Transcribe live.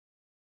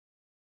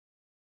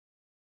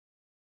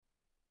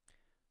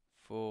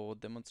For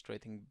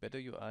demonstrating better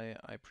UI,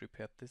 I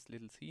prepared this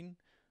little scene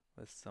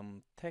with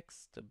some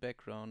text, a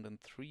background,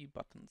 and 3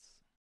 buttons.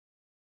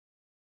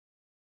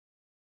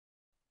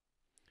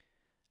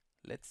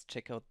 Let's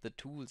check out the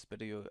tools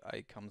Better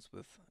UI comes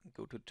with.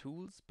 Go to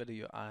Tools, Better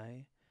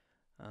UI,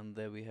 and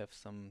there we have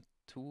some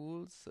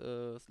tools.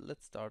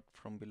 Let's start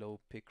from below,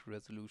 pick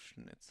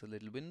Resolution. It's a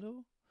little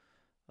window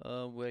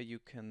where you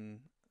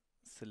can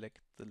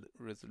select the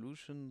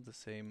resolution, the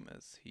same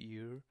as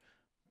here,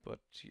 but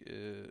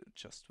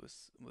just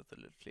with a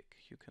little click.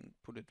 You can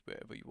put it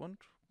wherever you want.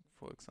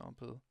 For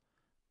example,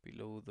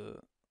 below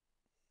the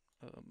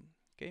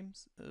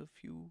games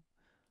view,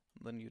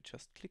 then you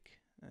just click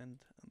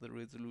and the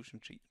resolution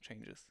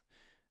changes.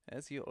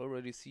 As you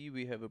already see,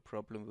 we have a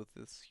problem with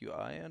this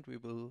UI, and we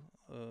will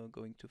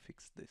going to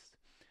fix this.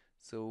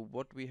 So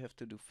what we have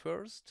to do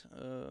first,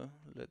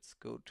 let's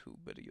go to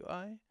Better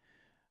UI.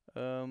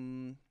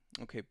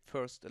 Okay,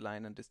 first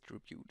align and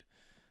distribute.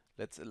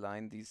 Let's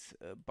align these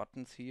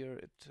buttons here.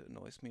 It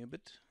annoys me a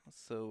bit.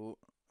 So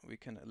we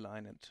can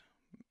align it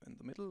in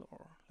the middle,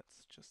 or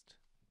let's just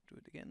do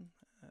it again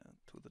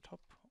to the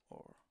top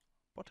or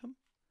bottom.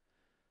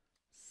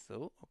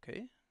 So,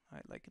 okay, I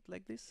like it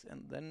like this.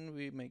 And then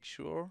we make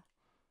sure,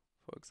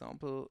 for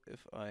example,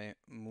 if I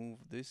move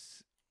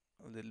this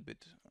a little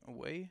bit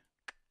away,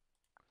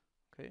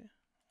 okay,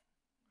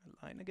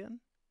 align again,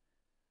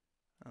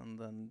 and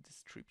then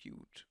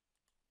distribute.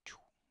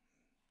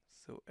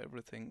 So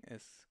everything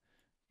is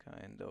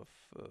kind of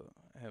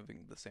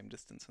having the same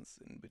distances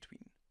in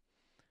between.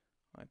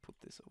 I put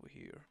this over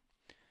here.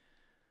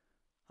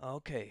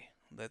 Okay,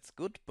 that's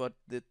good, but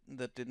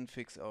that didn't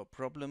fix our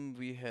problem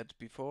we had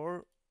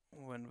before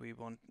when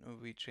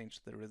we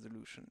changed the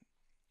resolution.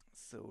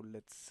 So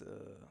let's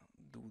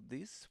do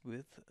this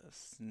with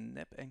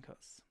snap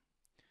anchors.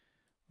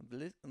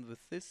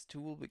 With this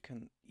tool we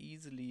can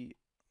easily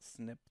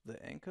snap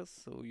the anchors.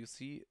 So you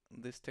see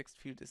this text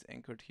field is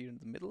anchored here in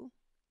the middle.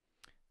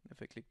 And if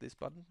I click this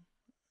button,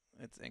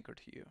 it's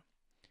anchored here.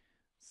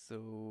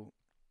 So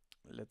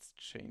let's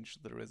change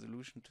the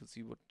resolution to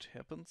see what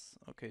happens.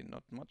 Okay,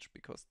 not much,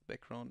 because the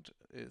background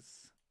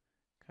is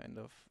kind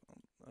of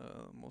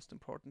most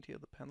important here,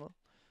 the panel.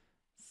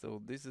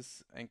 So this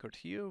is anchored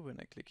here. When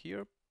I click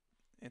here,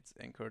 it's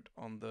anchored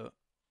on the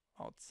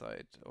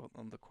outside,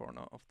 on the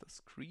corner of the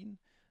screen.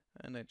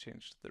 And I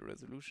changed the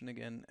resolution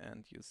again,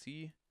 and you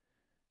see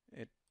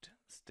it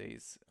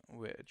stays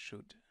where it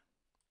should.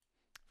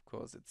 Of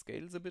course, it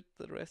scales a bit,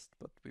 the rest,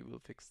 but we will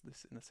fix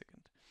this in a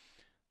second.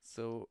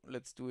 So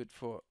let's do it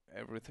for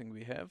everything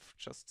we have.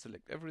 Just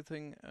select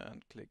everything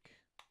and click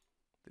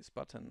this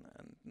button,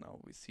 and now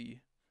we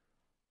see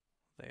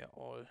they are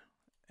all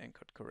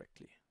anchored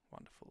correctly.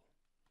 Wonderful.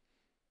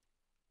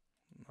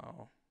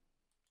 Now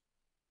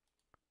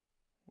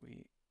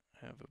we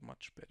have a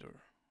much better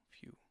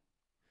view.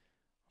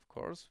 Of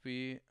course,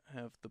 we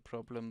have the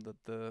problem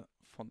that the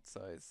font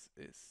size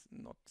is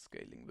not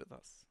scaling with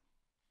us.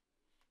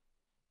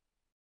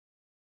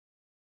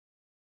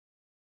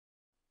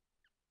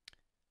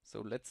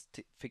 So let's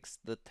fix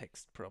the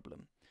text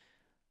problem.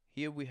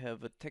 Here we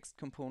have a text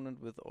component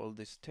with all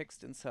this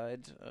text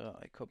inside.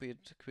 I copy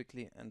it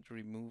quickly and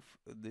remove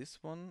this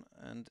one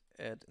and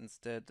add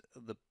instead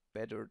the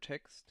better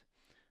text.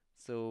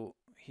 So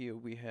here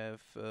we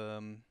have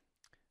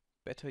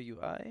better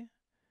UI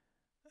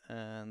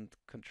and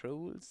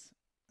controls,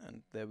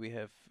 and there we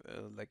have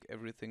like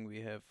everything we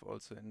have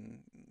also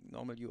in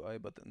normal UI,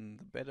 but in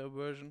the better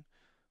version.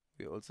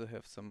 We also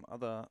have some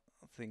other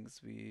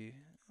things we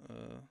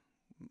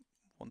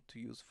want to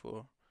use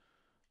for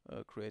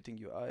creating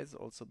UIs.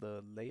 Also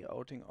the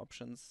layouting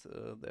options,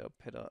 there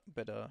are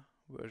better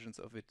versions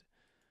of it.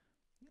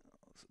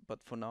 But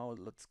for now,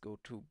 let's go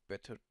to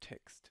better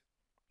text.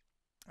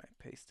 I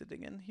paste it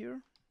again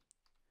here.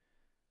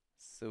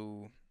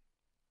 So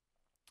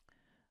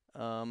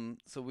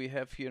so we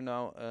have here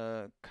now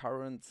a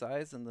current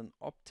size and an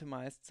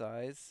optimized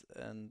size,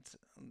 and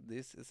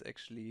this is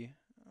actually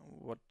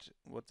what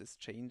is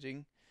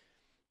changing.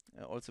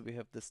 Also we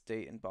have the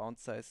stay and bound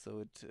size, so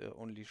it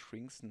only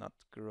shrinks, not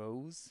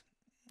grows.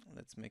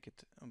 Let's make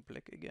it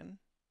black again.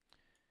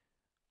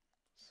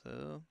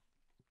 So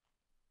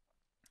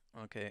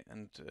okay,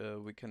 and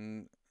we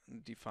can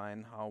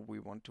define how we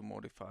want to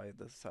modify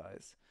the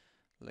size.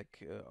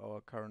 Like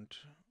our current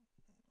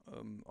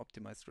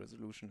optimized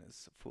resolution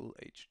is full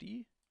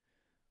HD,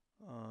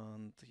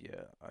 and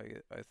yeah,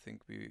 I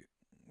think we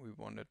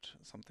wanted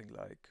something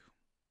like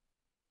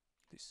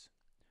this.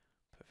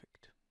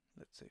 Perfect.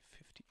 Let's say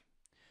 50.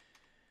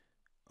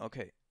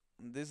 Okay,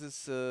 this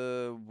is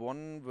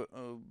one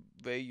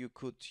way you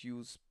could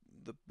use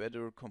the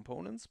better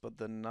components, but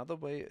another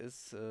way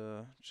is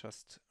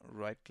just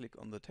right click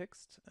on the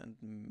text and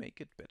make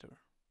it better.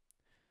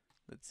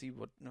 Let's see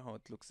how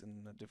it looks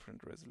in a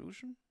different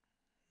resolution.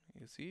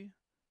 You see,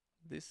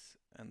 this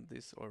and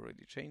this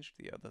already changed,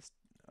 the others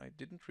I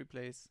didn't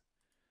replace,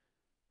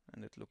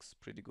 and it looks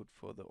pretty good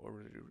for the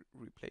already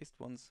replaced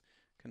ones.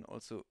 Can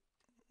also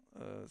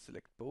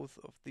select both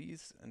of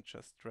these and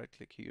just right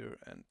click here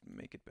and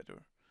make it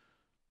better.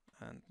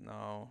 And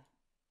now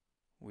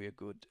we are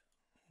good.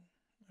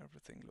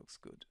 Everything looks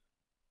good.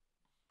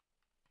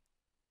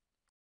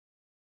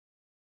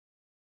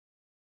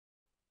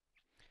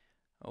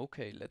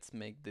 Okay, let's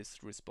make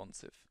this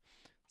responsive.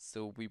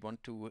 So we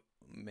want to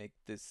make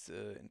this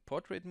in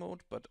portrait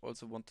mode, but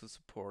also want to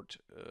support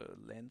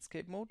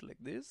landscape mode like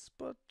this,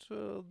 but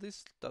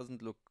this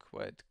doesn't look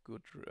quite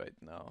good right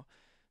now.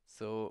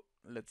 So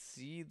let's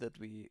see that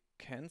we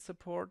can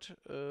support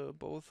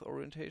both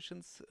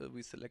orientations.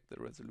 We select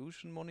the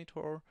resolution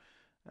monitor,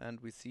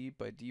 and we see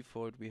by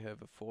default we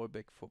have a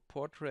fallback for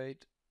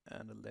portrait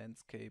and a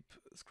landscape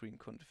screen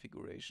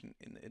configuration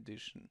in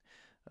addition.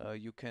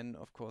 You can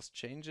of course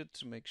change it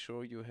to make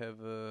sure you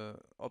have a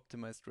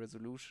optimized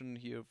resolution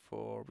here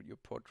for your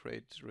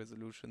portrait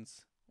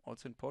resolutions,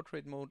 also in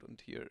portrait mode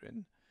and here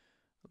in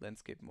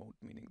landscape mode,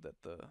 meaning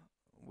that the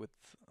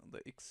width,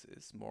 the X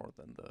is more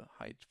than the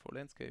height for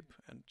landscape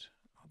and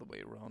other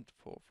way around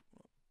for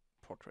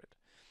portrait.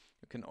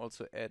 You can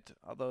also add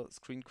other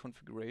screen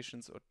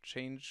configurations or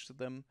change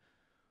them.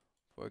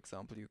 For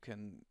example, you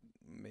can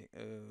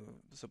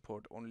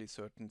support only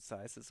certain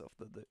sizes of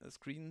the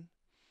screen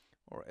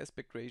or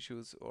aspect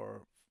ratios,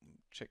 or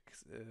check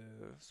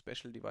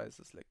special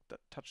devices like the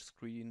touch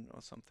screen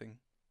or something.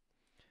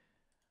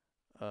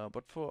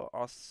 But for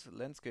us,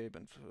 landscape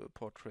and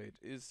portrait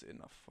is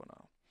enough for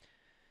now.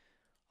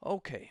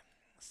 Okay,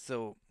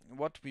 so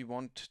what we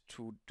want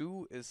to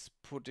do is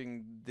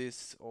putting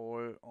this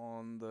all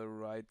on the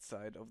right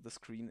side of the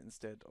screen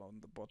instead on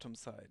the bottom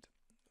side.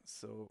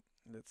 So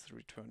let's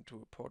return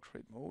to a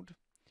portrait mode.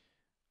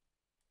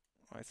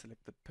 I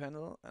select the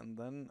panel, and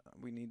then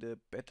we need a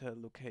better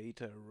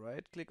locator.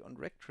 Right click on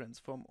rect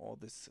transform or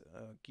this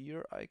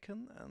gear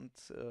icon and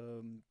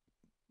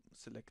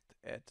select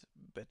add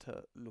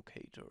better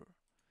locator,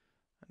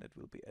 and it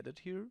will be added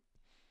here.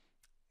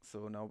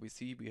 So now we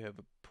see we have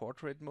a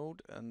portrait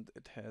mode, and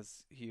it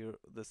has here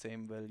the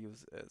same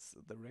values as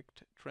the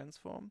rect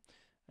transform,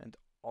 and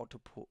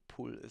auto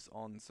pull is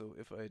on. So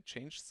if I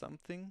change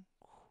something,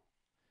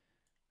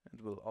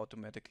 it will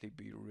automatically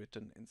be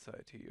written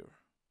inside here.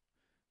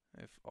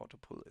 If auto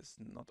pull is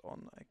not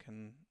on, I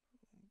can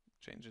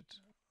change it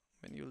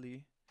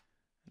manually,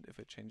 and if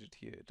I change it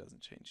here, it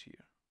doesn't change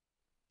here.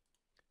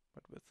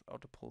 But with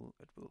auto pull,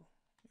 it will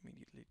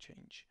immediately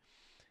change.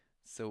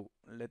 So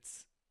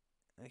let's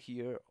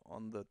here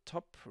on the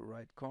top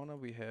right corner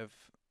we have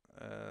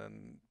a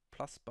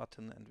plus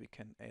button, and we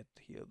can add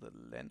here the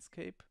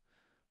landscape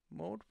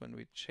mode. When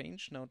we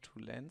change now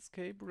to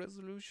landscape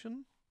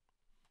resolution,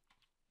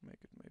 make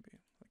it maybe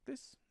like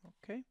this,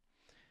 okay.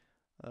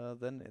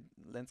 Then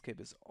landscape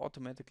is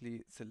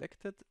automatically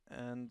selected,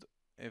 and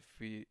if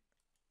we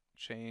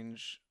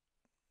change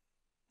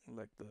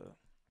like the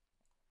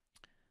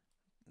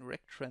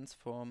rect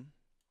transform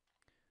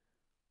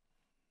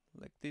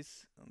like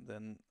this, and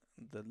then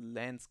the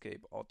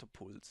landscape auto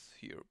pulls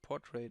here.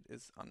 Portrait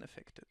is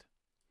unaffected.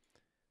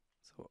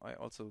 So I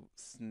also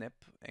snap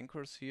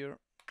anchors here,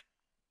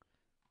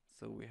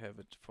 so we have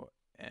it for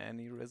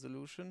any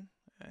resolution,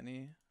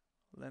 any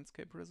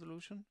landscape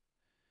resolution.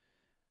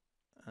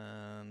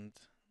 And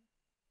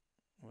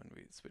when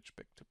we switch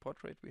back to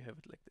portrait, we have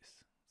it like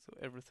this. So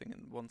everything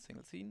in one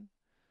single scene.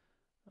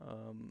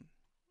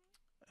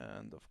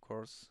 And of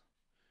course,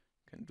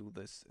 you can do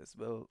this as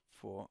well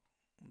for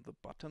the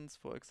buttons,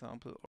 for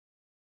example.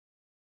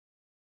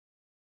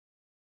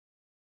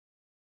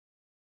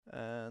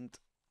 And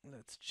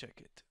let's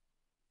check it.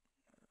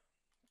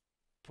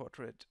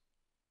 Portrait,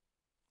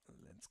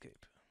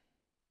 landscape.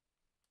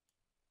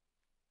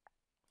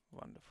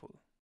 Wonderful.